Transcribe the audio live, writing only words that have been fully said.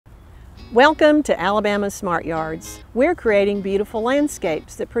Welcome to Alabama's Smart Yards. We're creating beautiful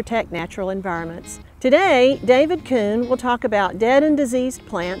landscapes that protect natural environments. Today, David Kuhn will talk about dead and diseased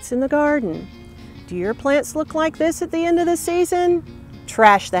plants in the garden. Do your plants look like this at the end of the season?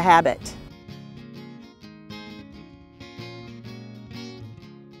 Trash the habit.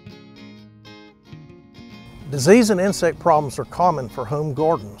 Disease and insect problems are common for home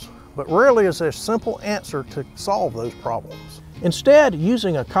gardens, but rarely is there a simple answer to solve those problems. Instead,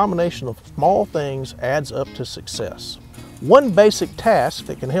 using a combination of small things adds up to success. One basic task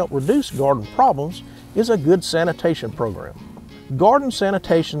that can help reduce garden problems is a good sanitation program. Garden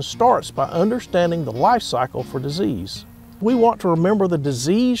sanitation starts by understanding the life cycle for disease. We want to remember the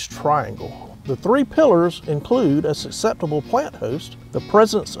disease triangle. The three pillars include a susceptible plant host, the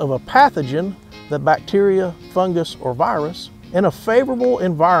presence of a pathogen, the bacteria, fungus, or virus, and a favorable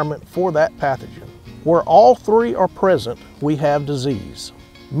environment for that pathogen. Where all three are present, we have disease.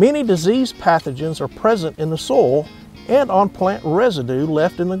 Many disease pathogens are present in the soil and on plant residue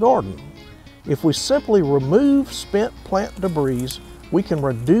left in the garden. If we simply remove spent plant debris, we can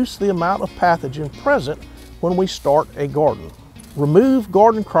reduce the amount of pathogen present when we start a garden. Remove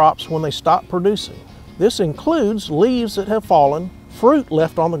garden crops when they stop producing. This includes leaves that have fallen, fruit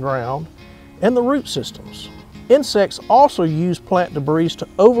left on the ground, and the root systems. Insects also use plant debris to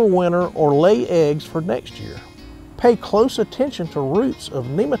overwinter or lay eggs for next year. Pay close attention to roots of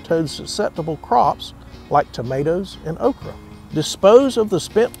nematode-susceptible crops like tomatoes and okra. Dispose of the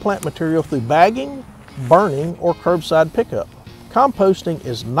spent plant material through bagging, burning, or curbside pickup. Composting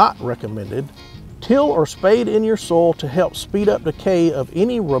is not recommended. Till or spade in your soil to help speed up decay of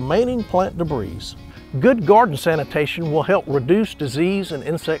any remaining plant debris. Good garden sanitation will help reduce disease and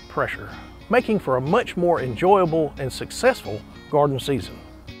insect pressure, making for a much more enjoyable and successful garden season.